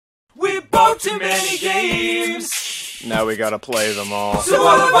know too many games. Now we gotta play them all. So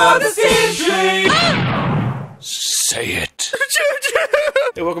what about the steam train? Say it.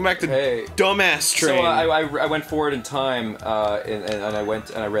 Hey, welcome back to Dumbass Train. So I went forward in time, and I went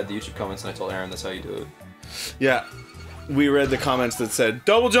and I read the YouTube comments and I told Aaron that's how you do it. Yeah, we read the comments that said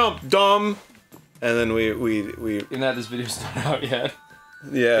double jump, dumb, and then we. Even that this video's not out yet.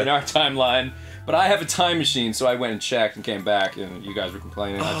 Yeah. In our timeline. But I have a time machine, so I went and checked and came back, and you guys were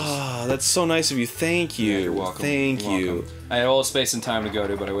complaining. Oh, that's so nice of you. Thank you. Yeah, you're welcome. Thank you. I had all the space and time to go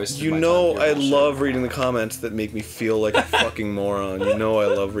to, but I wasted my You time. know I love reading the comments that make me feel like a fucking moron. You know I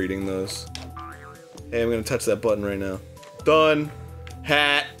love reading those. Hey, I'm gonna touch that button right now. Done.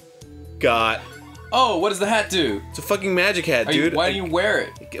 Hat. Got. Oh, what does the hat do? It's a fucking magic hat, dude. Why do you wear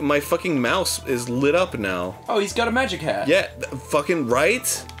it? My fucking mouse is lit up now. Oh, he's got a magic hat. Yeah, fucking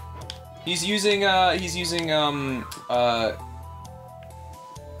right? He's using,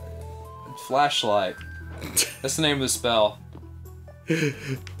 flashlight. That's the name of the spell.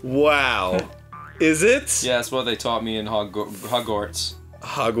 Wow. Is it? Yeah, that's what they taught me in Hogwarts.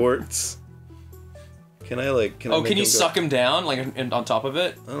 Hogwarts? Can I, like, can you suck him down, like, on top of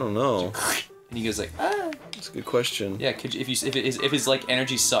it? I don't know. And he goes like, ah. That's a good question. Yeah, could you, if his like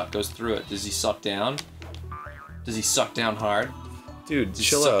energy suck goes through it, does he suck down? Does he suck down hard? Dude, Does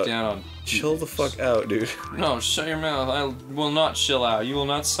chill he suck out. down on... Chill the fuck out, dude. No, shut your mouth. I will not chill out. You will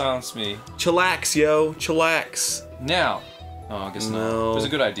not silence me. Chillax, yo. Chillax. Now. Oh, I guess No. not. It was a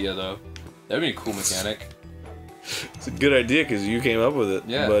good idea, though. That would be a cool mechanic. It's a good idea because you came up with it,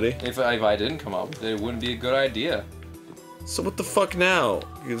 Yeah. buddy. If I didn't come up with it, it wouldn't be a good idea. So what the fuck now?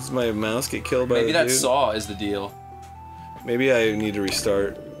 Does my mouse get killed by Maybe the that dude? saw is the deal. Maybe I need to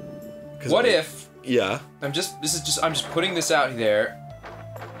restart. What if... Yeah. I'm just putting this out there.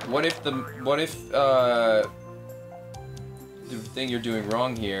 What if the thing you're doing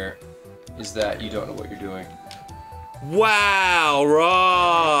wrong here is that you don't know what you're doing? Wow,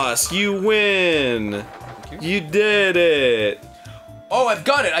 Ross, you win. You did it. Oh, I've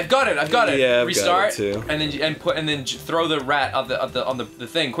got it! Yeah, I've Restart, got it too. and then throw the rat on the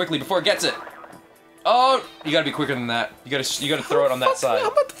thing quickly before it gets it. Oh, you gotta be quicker than that. You gotta throw it on that side. How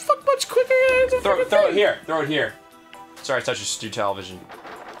about the fuck much quicker? Throw it here. Throw it here. Sorry, I touched your television.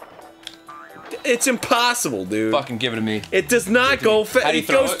 It's impossible, dude. Fucking give it to me. It does not go fast. How do you It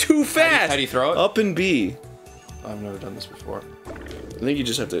throw goes it? too fast. How do you throw it? Up and B. I've never done this before. I think you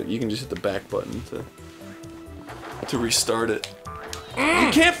just have to. You can just hit the back button to restart it. You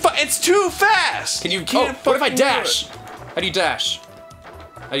can't. It's too fast. Can you? Can't What if I fucking do dash? How do you dash?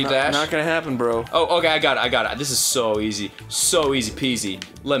 How do you dash? Not gonna happen, bro. Oh, okay, I got it. This is so easy. So easy peasy.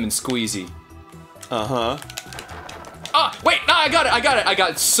 Lemon squeezy. Uh-huh. Ah, wait, no, I got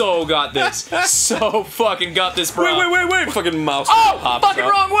it. So got this. So fucking got this, bro. Wait. Fucking mouse Oh, pops fucking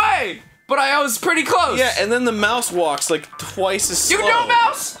up. wrong way! But I was pretty close. Yeah, and then the mouse walks like twice as slow. You know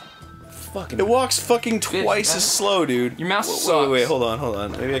mouse! Fucking. It walks fucking twice as slow, dude. Your mouse Wait, sucks. wait, hold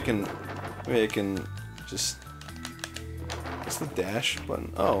on. Maybe I can just... What's the dash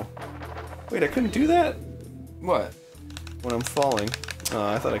button? Oh. Wait, I couldn't do that? What? When I'm falling. Oh,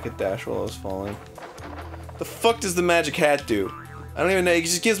 I thought I could dash while I was falling. The fuck does the magic hat do? I don't even know. It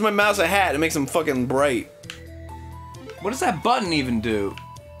just gives my mouse a hat and makes him fucking bright. What does that button even do?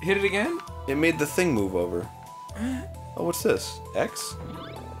 Hit it again? It made the thing move over. Oh, what's this? X?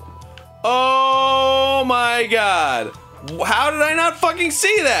 Oh my god! How did I not fucking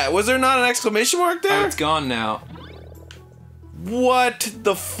see that? Was there not an exclamation mark there? Oh, it's gone now. What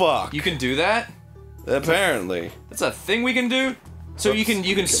the fuck? You can do that? Apparently. That's a thing we can do? So you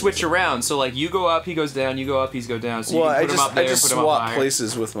can switch around. So like you go up, he goes down, you go up, he goes down. So you can put him up there, I just put him up swap higher.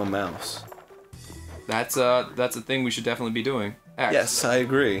 places with my mouse. That's a thing we should definitely be doing. X. Yes, I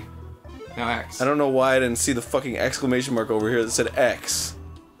agree. Now X. I don't know why I didn't see the fucking exclamation mark over here that said X.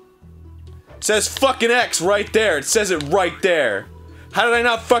 It says fucking X right there. It says it right there. How did I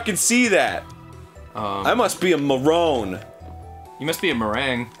not fucking see that? I must be a maroon. You must be a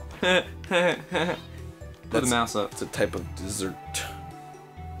meringue. Put the mouse up. It's a type of dessert.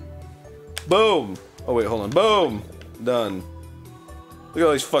 Boom! Oh wait, hold on. Boom! Done. Look at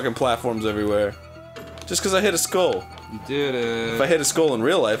all these fucking platforms everywhere. Just because I hit a skull. You did it. If I hit a skull in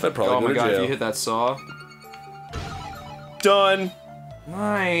real life, I'd probably Oh go my to god, jail. if you hit that saw. Done.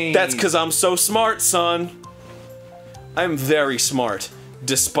 Nice. That's because I'm so smart, son. I'm very smart,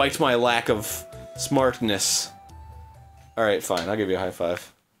 despite my lack of smartness. Alright, fine. I'll give you a high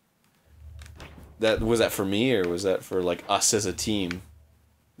five. Was that for me, or was that for, like, us as a team?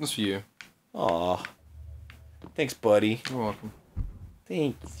 That's for you. Aw. Thanks, buddy. You're welcome.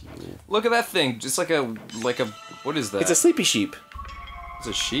 Thank you. Look at that thing. Just like a what is that? It's a sleepy sheep. It's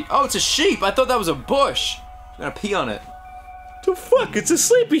a sheep. Oh, it's a sheep. I thought that was a bush. I'm gonna pee on it. The fuck? It's a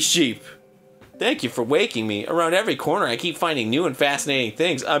sleepy sheep. Thank you for waking me. Around every corner, I keep finding new and fascinating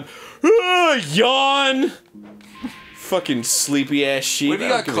things. I'm yawn. Fucking sleepy ass sheep. What if you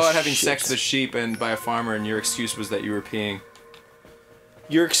got caught having sex with a sheep and by a farmer, and your excuse was that you were peeing?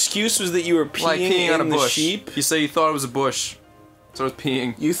 Your excuse was that you were peeing, Like peeing on a in the bush. sheep? You say you thought it was a bush, so I was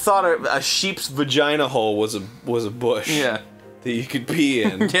peeing. You thought a sheep's vagina hole was a bush. Yeah. That you could pee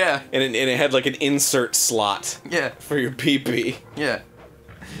in. Yeah. And it had like an insert slot. Yeah. For your pee-pee. Yeah.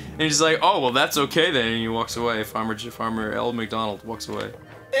 And he's like, oh, well, that's okay then. And he walks away. Farmer L. McDonald walks away.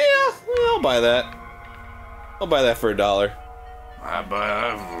 Yeah, I'll buy that. I'll buy that for $1. I buy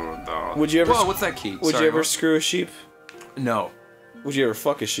that for $1. Would you ever? Whoa, what's that key? Would Sorry, you ever what? screw a sheep? No. Would you ever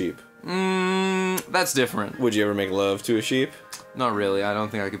fuck a sheep? That's different. Would you ever make love to a sheep? Not really. I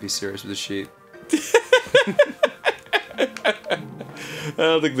don't think I could be serious with a sheep. I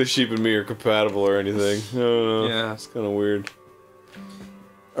don't think the sheep and me are compatible or anything. I don't know. Yeah. It's kind of weird.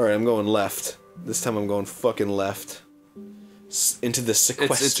 Alright, I'm going left. This time I'm going fucking left. Into the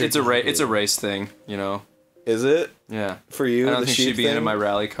sequestered... It's a race thing, you know. Is it? Yeah. For you, I don't the think sheep she'd be thing? in my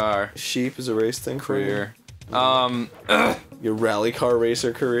rally car Sheep is a race thing for you? career. Your rally car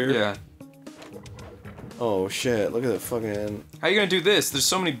racer career? Yeah. Oh shit, look at that fucking... How you gonna do this? There's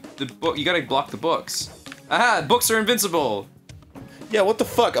so many... You gotta block the books. Aha! Books are invincible! Yeah, what the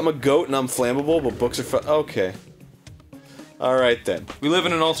fuck? I'm a goat and I'm flammable, but books are okay. Alright then. We live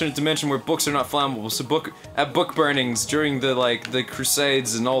in an alternate dimension where books are not flammable, so at book burnings during the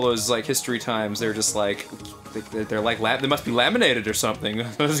Crusades and all those like history times, they're just like they're like they must be laminated or something.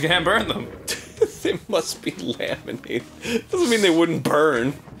 Let's can't burn them. They must be laminated. Doesn't mean they wouldn't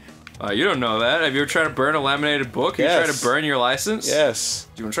burn. You don't know that. Have you ever tried to burn a laminated book? Have you tried to burn your license? Yes.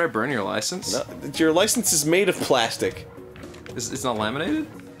 Do you want to try to burn your license? No, your license is made of plastic. It's not laminated?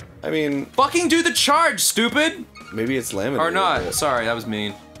 I mean... Fucking do the charge, stupid! Maybe it's laminated. Or not. Sorry, that was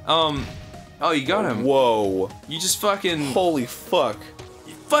mean. Oh, you got him. Whoa. You just fucking... Holy fuck.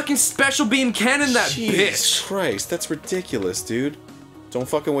 You fucking special beam cannon that Jesus bitch! Christ, that's ridiculous, dude. Don't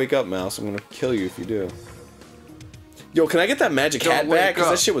fucking wake up, Mouse. I'm gonna kill you if you do. Yo, can I get that magic hat back? Because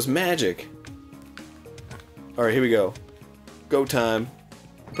that shit was magic. Alright, here we go. Go time.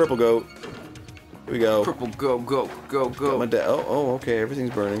 Purple goat. Here we go. Purple, go, go, go, go. My oh, okay, everything's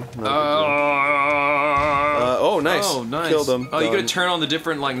burning. Oh, nice. Oh, nice. Killed him. Oh, you gotta turn on the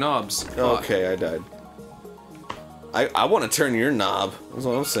different, like, knobs. Okay, I died. I want to turn your knob. That's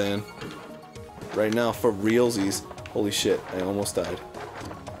what I'm saying. Right now, for realsies. Holy shit, I almost died.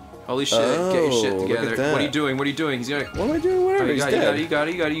 Holy shit, get your shit look together. at that. What are you doing? What are you doing? He's gonna... What am I doing? Whatever, he's dead. You got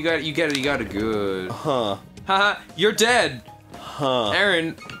it, good. Huh. Haha, you're dead! Huh.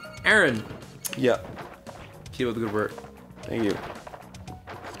 Aaron. Yeah. Keep up the good work. Thank you.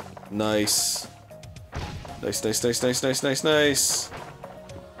 Nice. Nice.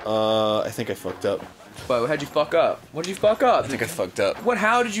 I think I fucked up. But how'd you fuck up? What did you fuck up? I think I fucked up. What?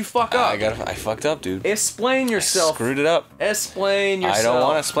 How did you fuck up? I fucked up, dude. Explain yourself. Screwed it up. Explain yourself. I don't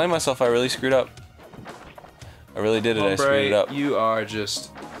want to explain myself. I really screwed up. I really did it. I screwed it up. You are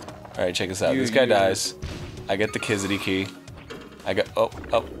just... Alright, check this out. This guy dies. I get the Kizzity key. I got...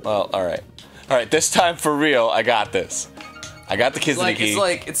 well, alright. Alright, this time for real, I got this. I got the Kizzity key.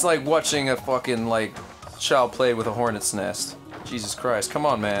 It's like watching a fucking, like, child play with a hornet's nest. Jesus Christ, come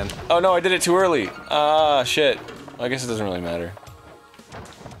on, man. Oh no, I did it too early. Ah, shit. I guess it doesn't really matter.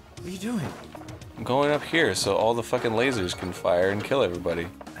 What are you doing? I'm going up here so all the fucking lasers can fire and kill everybody.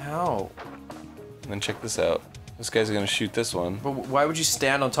 How? And then check this out. This guy's gonna shoot this one. But why would you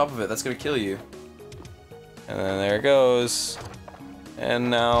stand on top of it? That's gonna kill you. And then there it goes. And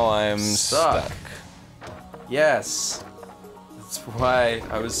now I'm stuck. Yes. That's why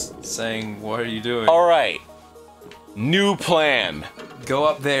I was saying, what are you doing? Alright. New plan. Go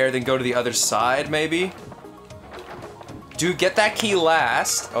up there, then go to the other side, maybe? Dude, get that key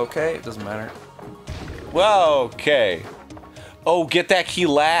last. Okay, it doesn't matter. Well, okay. Oh, get that key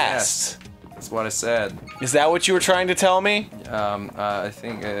last. Yes. That's what I said. Is that what you were trying to tell me? I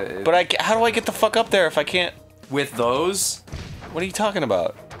think... But how do I get the fuck up there if I can't... With those? What are you talking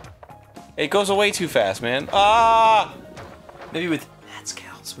about? It goes away too fast, man. Ah! Maybe with that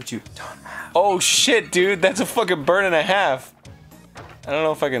skills, which you don't have. Oh shit, dude, that's a fucking burn and a half. I don't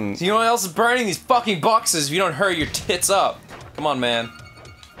know if I can... You know what else is burning? These fucking boxes if you don't hurry your tits up. Come on, man.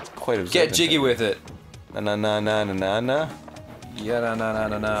 Quite observant. Get jiggy with it. Na. Yeah,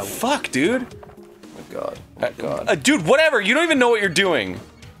 na. Fuck, dude. Oh my god. Oh my god. Dude, whatever. You don't even know what you're doing.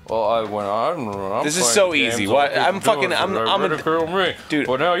 Well, I'm This is playing so games, easy. other Why? people I'm do fucking. it, I'm a ridicule me. dude.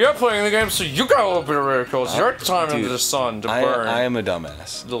 But now you're playing the game, so you got a little bit of ridicule. It's your time Dude, under the sun to burn. I am a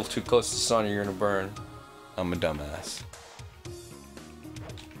dumbass. A little too close to the sun, you're gonna burn. I'm a dumbass.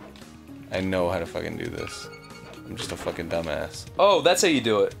 I know how to fucking do this. I'm just a fucking dumbass. Oh, that's how you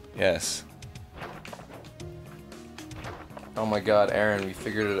do it. Yes. Oh my God, Aaron, we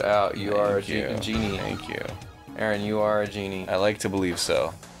figured it out. You are a genie. Thank you. Aaron, you are a genie. I like to believe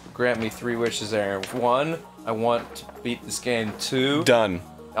so. Grant me 3 wishes, Aaron. 1, I want to beat this game. 2, Done.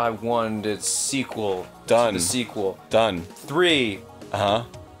 I want its sequel. Done. To the sequel. Done. 3, Uh-huh.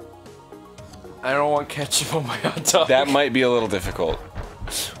 I don't want ketchup on my hot dog. That might be a little difficult.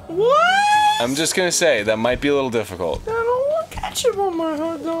 What? I'm just gonna say, that might be a little difficult. I don't want ketchup on my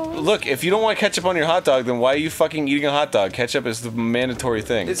hot dog. Look, if you don't want ketchup on your hot dog, then why are you fucking eating a hot dog? Ketchup is the mandatory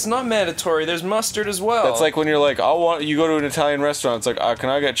thing. It's not mandatory. There's mustard as well. That's like when you're like, you go to an Italian restaurant, it's like, can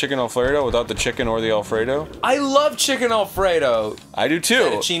I get chicken Alfredo without the chicken or the Alfredo? I love chicken Alfredo. I do too.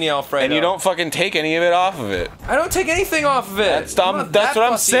 Fettuccine Alfredo. And you don't fucking take any of it off of it. I don't take anything off of it. That's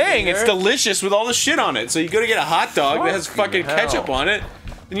what I'm saying. It's delicious with all the shit on it. So you go to get a hot dog that has fucking hell. ketchup on it,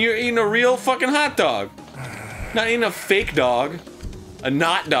 and you're eating a real fucking hot dog. Not eating a fake dog. A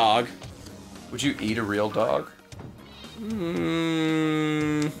not dog. Would you eat a real dog?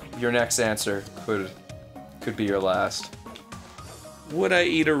 Your next answer could be your last. Would I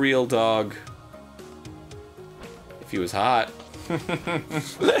eat a real dog if he was hot?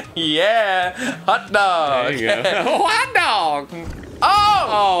 Yeah, hot dog. There you go. Hot dog.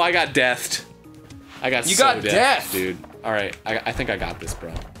 Oh, I got deathed. You got death, dude. All right, I think I got this,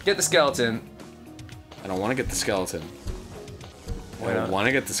 bro. Get the skeleton. I don't want to get the skeleton. Why I don't not? want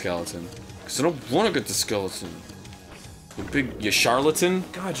to get the skeleton. Because I don't want to get the skeleton. You charlatan.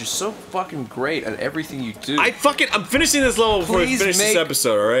 God, you're so fucking great at everything you do. I'm finishing this level before we Please finish this make-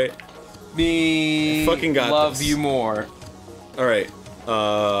 episode, alright? Me I fucking got love this. you more. Alright.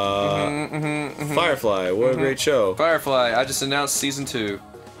 Firefly, what a great show. Firefly, I just announced season 2.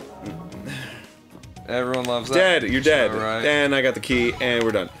 Everyone loves that. Dead, you're dead. Right. And I got the key, and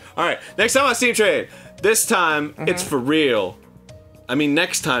we're done. Alright, next time on Steam Trade. This time, it's for real. I mean,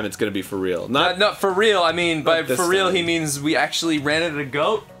 next time it's gonna be for real. Not for real, I mean, by this for real time. he means we actually rented a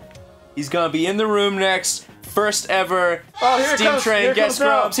goat. He's gonna be in the room next. First ever Steam Train guest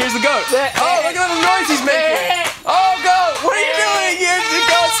Grumps. Here's the goat. Oh, look at the noise he's making. Oh, goat, what are you doing? You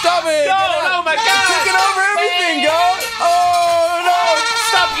goat, stop it. Oh my god! Taking over everything, goat. Oh, no.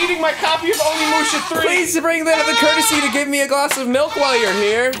 Stop eating my copy of Onimusha 3! Please bring the courtesy to give me a glass of milk while you're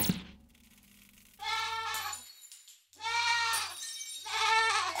here.